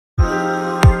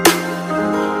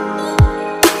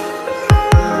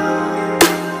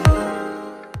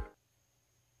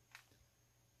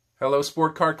Hello,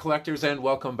 sport card collectors, and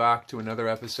welcome back to another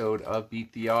episode of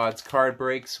Beat the Odds Card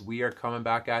Breaks. We are coming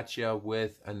back at you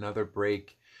with another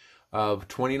break of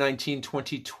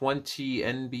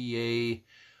 2019-2020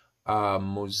 NBA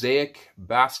Mosaic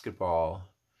Basketball.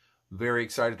 Very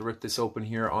excited to rip this open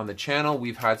here on the channel.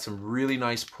 We've had some really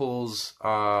nice pulls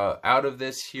out of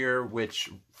this here,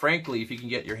 which, frankly, if you can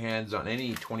get your hands on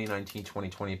any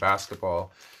 2019-2020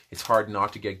 basketball, it's hard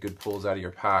not to get good pulls out of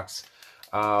your packs.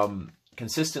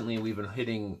 Consistently, we've been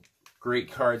hitting great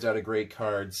cards out of great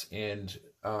cards, and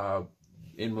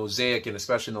in Mosaic, and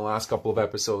especially in the last couple of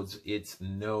episodes, it's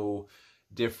no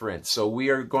different. So we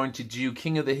are going to do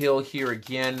King of the Hill here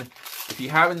again. If you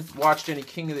haven't watched any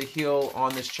King of the Hill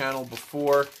on this channel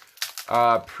before,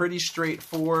 pretty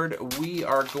straightforward. We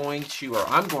are going to, or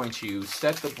I'm going to,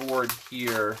 set the board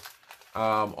here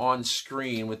on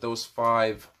screen with those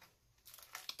 5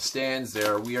 stands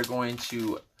there. We are going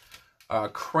to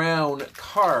crown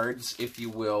cards, if you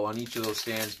will, on each of those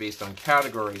stands based on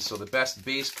category. So the best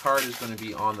base card is going to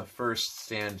be on the first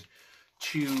stand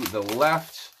to the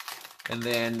left. And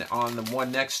then on the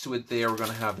one next to it there, we're going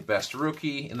to have the best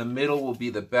rookie. In the middle will be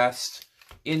the best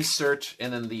insert.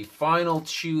 And then the final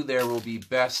 2 there will be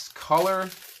best color.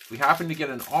 If we happen to get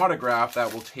an autograph,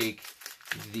 that will take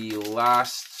the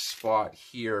last spot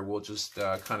here. We'll just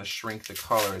kind of shrink the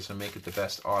colors and make it the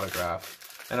best autograph.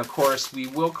 And of course, we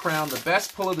will crown the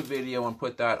best pull of the video and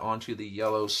put that onto the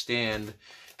yellow stand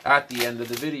at the end of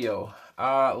the video.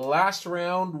 Last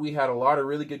round, we had a lot of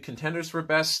really good contenders for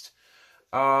best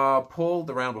pull.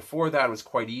 The round before that was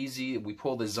quite easy. We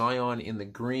pulled the Zion in the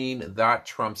green. That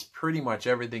trumps pretty much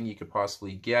everything you could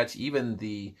possibly get, even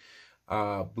the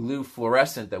blue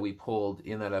fluorescent that we pulled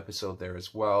in that episode there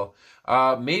as well.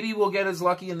 Maybe we'll get as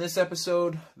lucky in this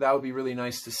episode. That would be really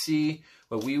nice to see.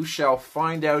 But we shall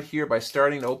find out here by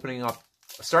starting to open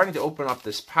up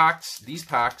these packs.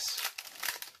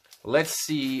 Let's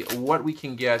see what we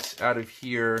can get out of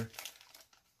here.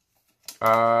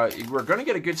 We're going to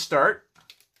get a good start.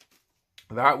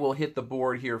 That will hit the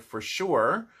board here for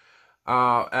sure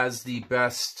as the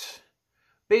best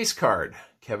base card,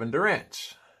 Kevin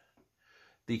Durant.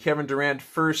 The Kevin Durant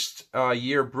first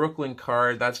year Brooklyn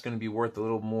card, that's going to be worth a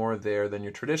little more there than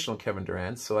your traditional Kevin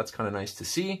Durant, so that's kind of nice to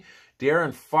see.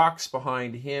 Darren Fox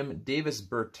behind him, Davis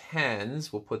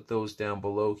Bertans, we'll put those down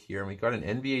below here. And we got an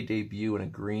NBA debut in a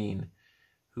green.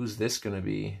 Who's this going to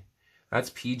be? That's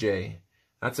PJ.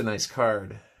 That's a nice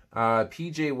card.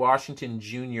 PJ Washington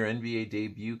Jr. NBA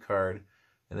debut card.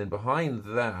 And then behind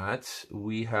that,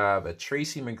 we have a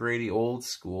Tracy McGrady old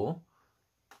school.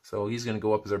 So he's going to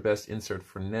go up as our best insert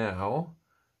for now.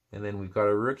 And then we've got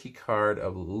a rookie card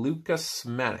of Lucas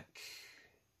Manek.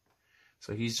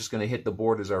 So he's just going to hit the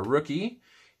board as our rookie.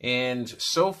 And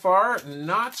so far,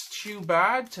 not too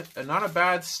bad. Not a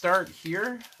bad start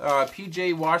here.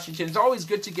 PJ Washington. It's always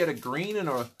good to get a green in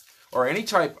or any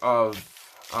type of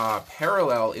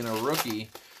parallel in a rookie.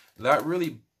 That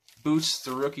really boosts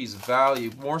the rookie's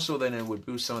value, more so than it would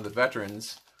boost some of the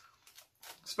veterans.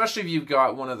 Especially if you've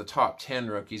got one of the top 10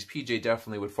 rookies. PJ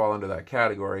definitely would fall under that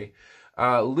category.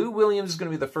 Lou Williams is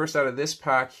going to be the first out of this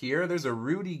pack here. There's a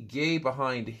Rudy Gay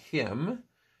behind him.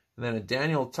 And then a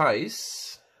Daniel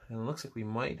Tice. And it looks like we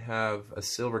might have a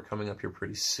silver coming up here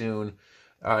pretty soon.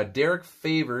 Derek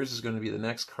Favors is going to be the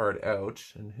next card out.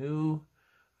 And who?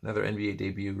 Another NBA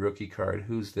debut rookie card.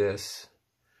 Who's this?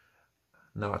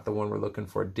 Not the one we're looking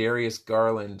for. Darius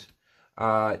Garland.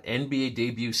 NBA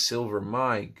debut silver.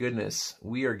 My goodness.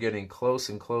 We are getting close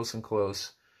and close and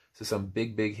close to some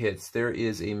big, big hits. There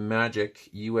is a Magic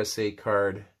USA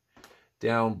card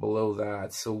down below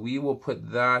that. So we will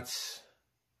put that...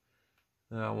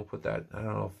 we'll put that... I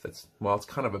don't know if that's... Well, it's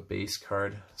kind of a base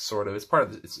card, sort of. It's part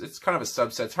of... It's kind of a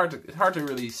subset. It's hard to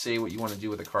really say what you want to do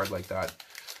with a card like that.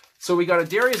 So we got a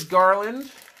Darius Garland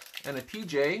and a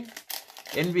PJ.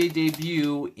 NBA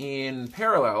debut in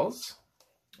parallels.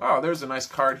 Oh, there's a nice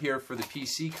card here for the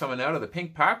PC coming out of the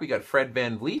pink pack. We got Fred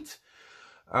VanVleet.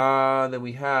 Then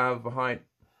we have behind...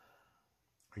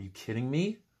 Are you kidding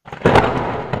me?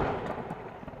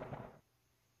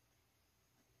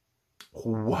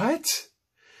 What?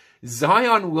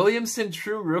 Zion Williamson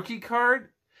true rookie card?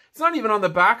 It's not even on the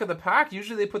back of the pack.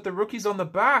 Usually they put the rookies on the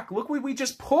back. Look what we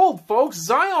just pulled, folks.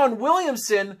 Zion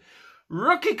Williamson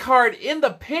rookie card in the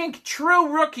pink. True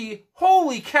rookie.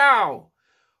 Holy cow.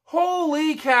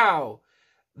 Holy cow.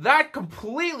 That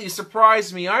completely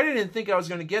surprised me. I didn't think I was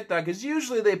going to get that because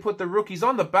usually they put the rookies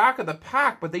on the back of the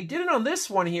pack, but they did it on this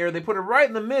one here. They put it right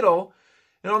in the middle,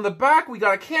 and on the back we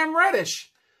got a Cam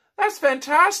Reddish. That's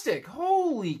fantastic.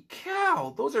 Holy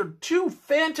cow. Those are 2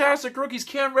 fantastic rookies.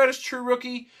 Cam Reddish, true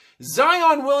rookie.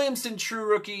 Zion Williamson, true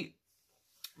rookie.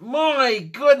 My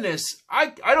goodness.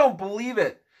 I don't believe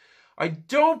it. I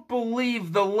don't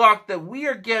believe the luck that we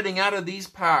are getting out of these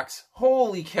packs.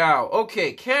 Holy cow.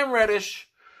 Okay, Cam Reddish.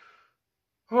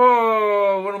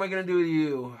 Oh, what am I going to do with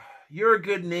you? You're a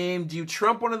good name. Do you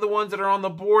trump one of the ones that are on the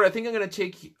board? I think I'm going to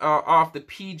take off the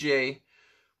PJ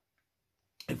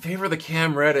in favor of the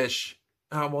Cam Reddish.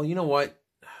 Well, you know what?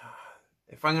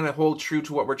 If I'm going to hold true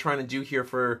to what we're trying to do here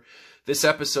for this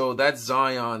episode, that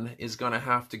Zion is going to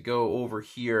have to go over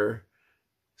here.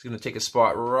 It's going to take a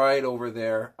spot right over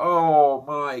there. Oh,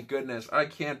 my goodness. I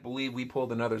can't believe we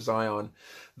pulled another Zion.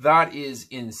 That is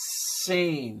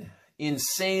insane.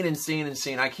 Insane, insane,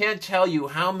 insane. I can't tell you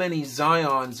how many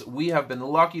Zions we have been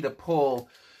lucky to pull.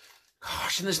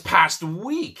 Gosh, in this past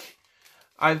week,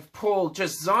 I've pulled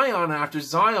just Zion after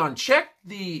Zion. Check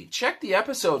the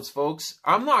episodes, folks.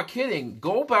 I'm not kidding.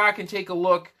 Go back and take a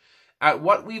look at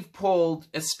what we've pulled,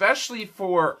 especially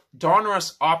for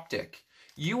Donruss Optic.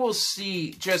 You will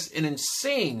see just an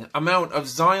insane amount of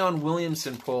Zion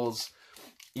Williamson pulls.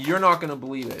 You're not going to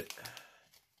believe it.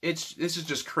 This is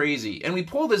just crazy. And we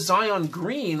pulled a Zion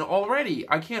Green already.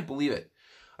 I can't believe it.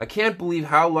 I can't believe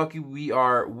how lucky we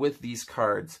are with these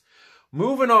cards.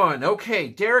 Moving on. Okay,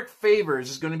 Derek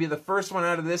Favors is going to be the first one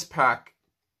out of this pack.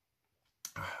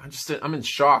 I'm in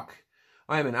shock.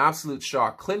 I am in absolute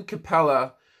shock. Clint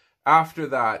Capella after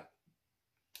that.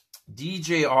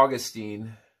 DJ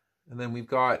Augustine. And then we've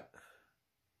got,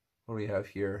 what do we have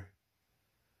here?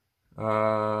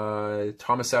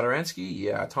 Thomas Sadaransky.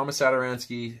 Yeah, Thomas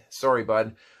Sadaransky. Sorry,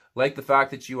 bud. Like the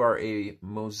fact that you are a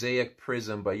Mosaic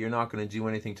Prism, but you're not going to do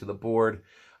anything to the board.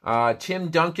 Tim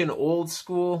Duncan, old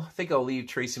school. I think I'll leave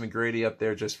Tracy McGrady up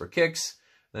there just for kicks.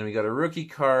 Then we got a rookie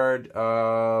card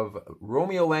of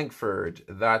Romeo Langford.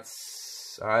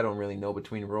 That's, I don't really know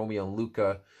between Romeo and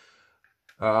Luka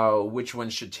which one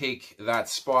should take that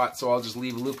spot. So I'll just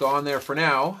leave Luka on there for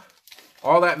now.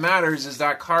 All that matters is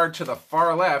that card to the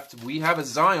far left. We have a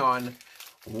Zion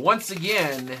once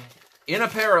again in a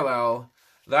parallel.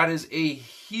 That is a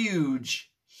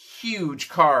huge, huge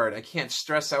card. I can't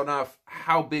stress out enough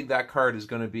how big that card is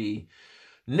going to be.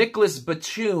 Nicholas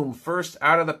Batum, first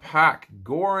out of the pack.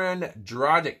 Goran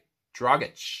Dragic. I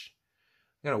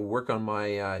got to work on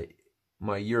my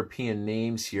my European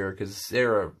names here because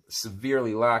they're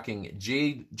severely lacking.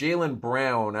 Jaylen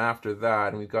Brown after that.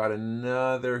 And we've got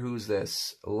another, who's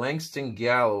this? Langston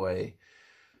Galloway.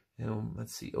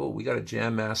 Let's see. Oh, we got a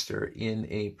Jam Master in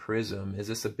a Prism. Is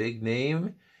this a big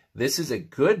name? This is a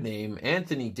good name.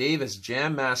 Anthony Davis,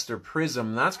 Jam Master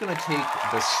Prism. That's going to take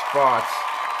the spot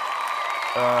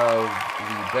of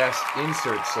the best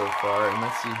insert so far. And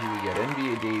let's see who we get.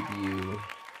 NBA debut.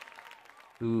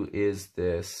 Who is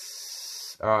this?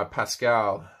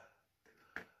 Pascal.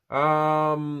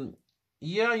 Yeah,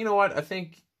 you know what? I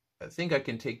think I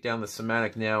can take down the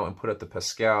Semantic now and put up the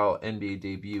Pascal NBA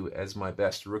debut as my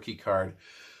best rookie card.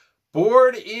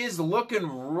 Board is looking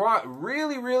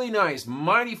really, really nice.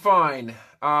 Mighty fine.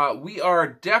 We are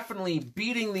definitely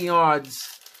beating the odds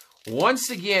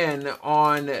once again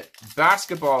on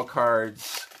basketball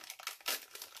cards.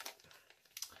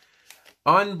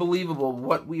 Unbelievable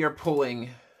what we are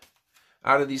pulling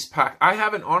out of these packs. I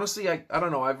haven't, honestly, I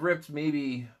don't know. I've ripped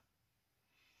maybe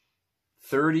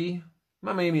 30,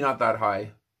 maybe not that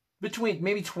high. Between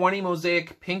maybe 20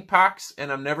 Mosaic pink packs,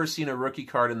 and I've never seen a rookie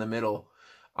card in the middle.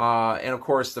 And of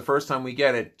course, the first time we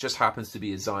get it just happens to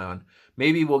be a Zion.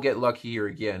 Maybe we'll get lucky here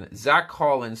again. Zach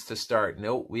Collins to start.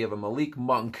 Nope, we have a Malik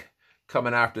Monk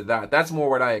coming after that. That's more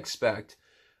what I expect.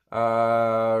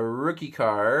 Rookie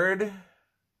card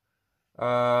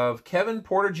of Kevin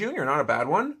Porter Jr. Not a bad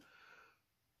one.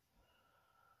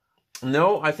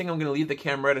 No, I think I'm going to leave the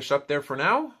Cam Reddish up there for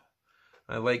now.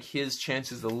 I like his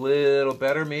chances a little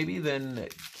better maybe than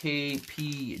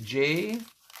KPJ.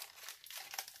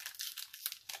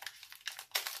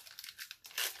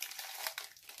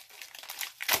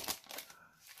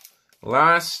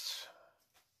 Last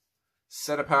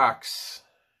set of packs.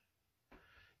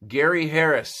 Gary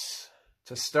Harris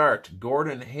to start.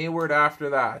 Gordon Hayward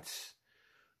after that.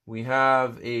 We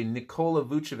have a Nikola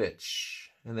Vucevic.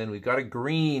 And then we've got a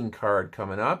green card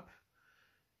coming up.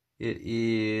 It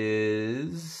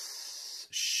is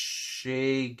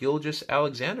Shai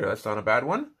Gilgeous-Alexander. That's not a bad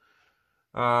one.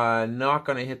 Not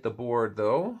going to hit the board,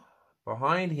 though.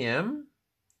 Behind him,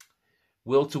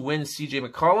 Will to Win CJ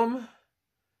McCollum.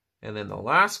 And then the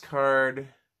last card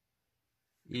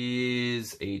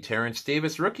is a Terrence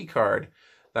Davis rookie card.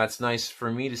 That's nice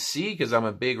for me to see because I'm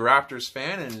a big Raptors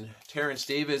fan, and Terrence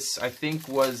Davis, I think,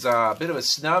 was a bit of a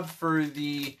snub for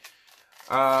the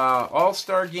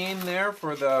All-Star game there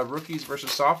for the rookies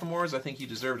versus sophomores. I think he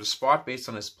deserved a spot based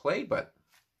on his play, but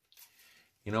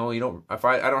You know, I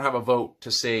don't have a vote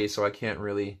to say, so I can't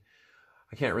really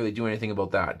do anything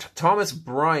about that. Thomas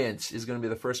Bryant is going to be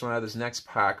the first one out of this next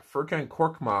pack. Furkan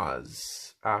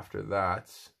Korkmaz after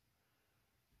that.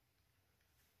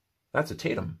 That's a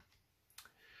Tatum.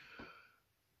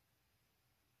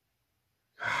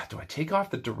 Do I take off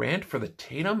the Durant for the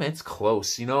Tatum? It's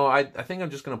close. You know, I think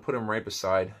I'm just going to put him right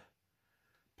beside.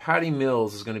 Patty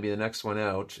Mills is going to be the next one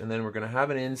out. And then we're going to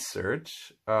have an insert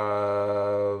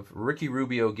of Ricky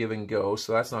Rubio give and go.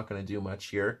 So that's not going to do much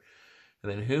here.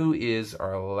 And then who is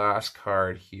our last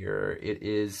card here? It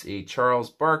is a Charles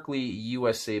Barkley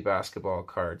USA basketball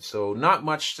card. So not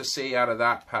much to say out of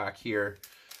that pack here.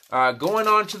 Going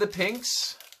on to the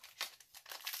pinks.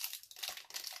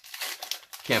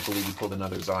 Can't believe he pulled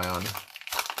another Zion.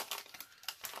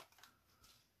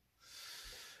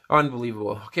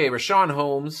 Unbelievable. Okay, Rashawn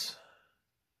Holmes.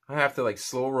 I have to like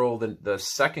slow roll the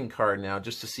second card now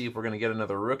just to see if we're going to get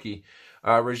another rookie.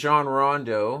 Rajon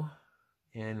Rondo.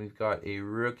 And we've got a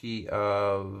rookie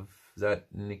of, is that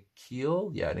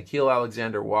Nikhil? Yeah, Nikhil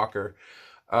Alexander Walker.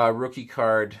 Rookie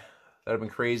card. That would have been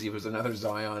crazy if it was another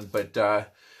Zion. But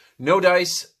no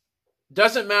dice.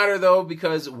 Doesn't matter though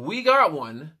because we got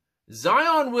one.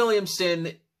 Zion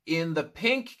Williamson in the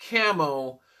pink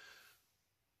camo.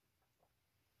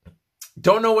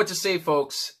 Don't know what to say,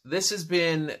 folks. This has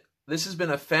been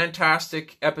a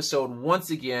fantastic episode once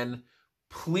again.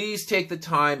 Please take the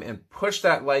time and push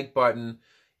that like button.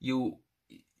 You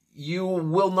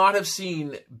will not have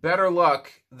seen better luck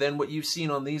than what you've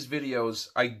seen on these videos.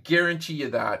 I guarantee you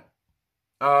that.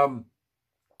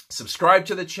 Subscribe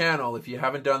to the channel if you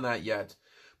haven't done that yet.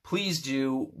 Please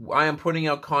do. I am putting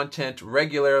out content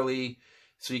regularly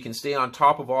so you can stay on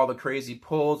top of all the crazy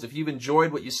pulls. If you've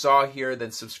enjoyed what you saw here,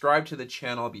 then subscribe to the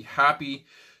channel. I'll be happy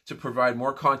to provide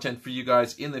more content for you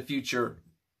guys in the future.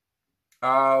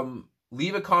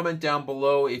 Leave a comment down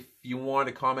below if you want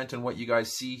to comment on what you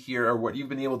guys see here or what you've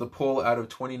been able to pull out of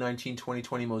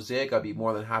 2019-2020 Mosaic. I'd be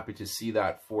more than happy to see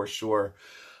that for sure.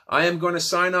 I am going to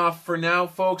sign off for now,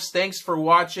 folks. Thanks for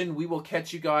watching. We will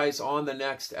catch you guys on the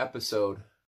next episode.